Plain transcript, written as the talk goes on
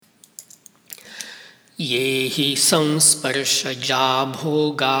ये हि संस्पर्शजा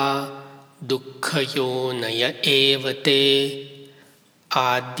भोगा दुःखयोनय एव ते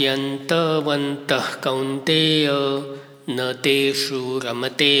आद्यन्तवन्तः कौन्तेय न तेषु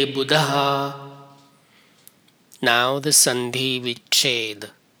रमते बुधः. Now the Sandhi Vichhed.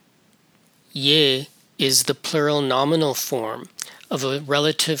 Ye is the plural nominal form of a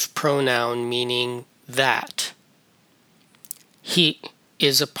relative pronoun meaning that. Hi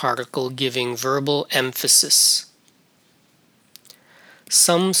is a particle giving verbal emphasis.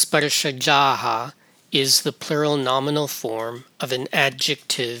 Samsparshajaha is the plural nominal form of an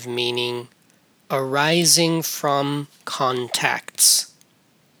adjective meaning arising from contacts.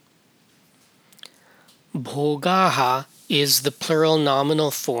 Bhogaha is the plural nominal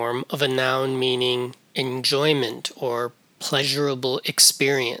form of a noun meaning enjoyment or pleasurable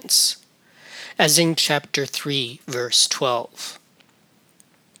experience, as in chapter 3, verse 12.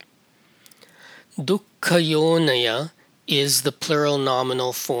 Dukkhayonaya is the plural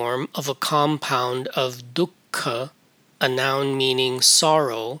nominal form of a compound of dukkha, a noun meaning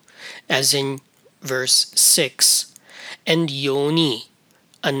sorrow, as in verse 6, and yoni,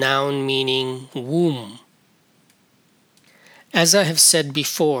 a noun meaning womb. As I have said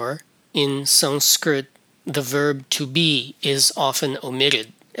before, in Sanskrit, the verb to be is often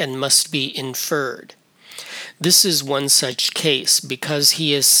omitted and must be inferred. This is one such case because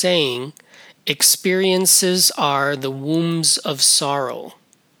he is saying experiences are the wombs of sorrow.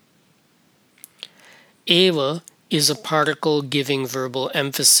 Eva is a particle giving verbal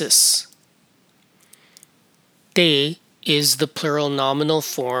emphasis. Te is the plural nominal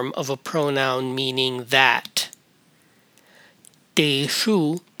form of a pronoun meaning that.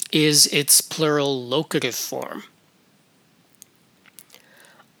 Teshu is its plural locative form.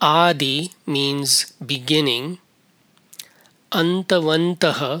 Adi means beginning.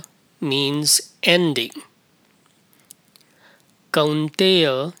 Antavantaha means ending.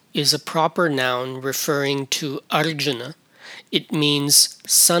 Kaunteya is a proper noun referring to Arjuna. It means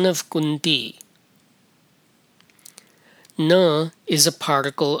son of Kunti. Na is a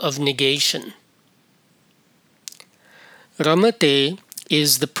particle of negation. Ramate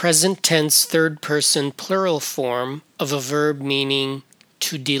is the present tense third person plural form of a verb meaning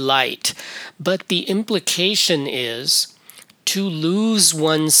to delight, but the implication is to lose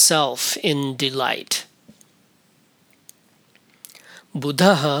oneself in delight.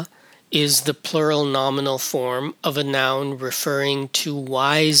 Buddhaha is the plural nominal form of a noun referring to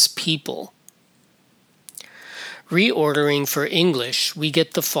wise people. Reordering for English, we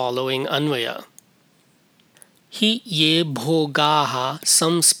get the following anvaya. Hi ye bhogaha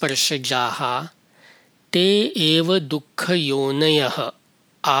samsparshajaha te eva dukkhayonayaha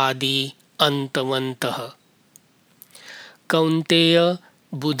adi antavantaha. Kaunteya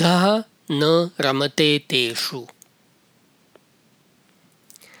buddhaha na ramate teshu.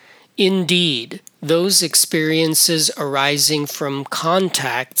 Indeed, those experiences arising from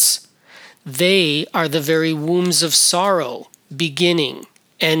contacts, they are the very wombs of sorrow, beginning,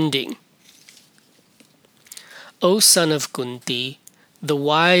 ending. O son of Kunti, the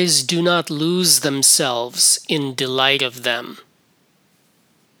wise do not lose themselves in delight of them.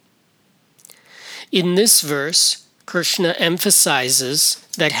 In this verse, Krishna emphasizes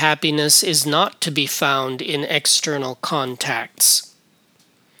that happiness is not to be found in external contacts.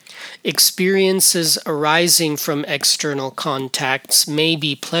 Experiences arising from external contacts may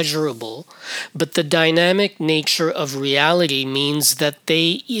be pleasurable, but the dynamic nature of reality means that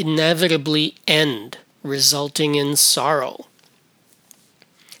they inevitably end, resulting in sorrow.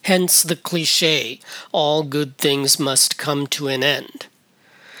 Hence the cliché, all good things must come to an end.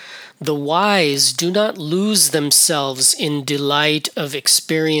 The wise do not lose themselves in delight of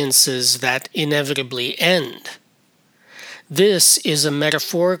experiences that inevitably end. This is a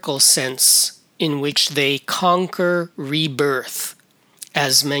metaphorical sense in which they conquer rebirth,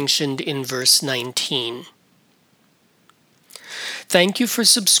 as mentioned in verse 19. Thank you for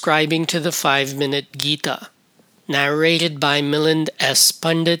subscribing to the 5-Minute Gita, narrated by Milind S.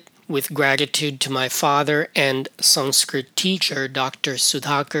 Pandit, with gratitude to my father and Sanskrit teacher, Dr.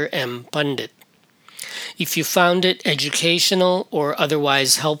 Sudhakar M. Pandit. If you found it educational or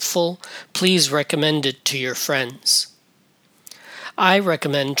otherwise helpful, please recommend it to your friends. I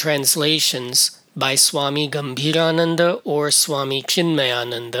recommend translations by Swami Gambhirananda or Swami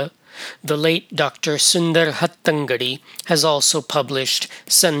Chinmayananda. The late Dr. Sundar Hattangadi has also published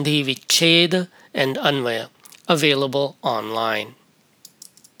Sandhi Vichhed and Anvaya, available online.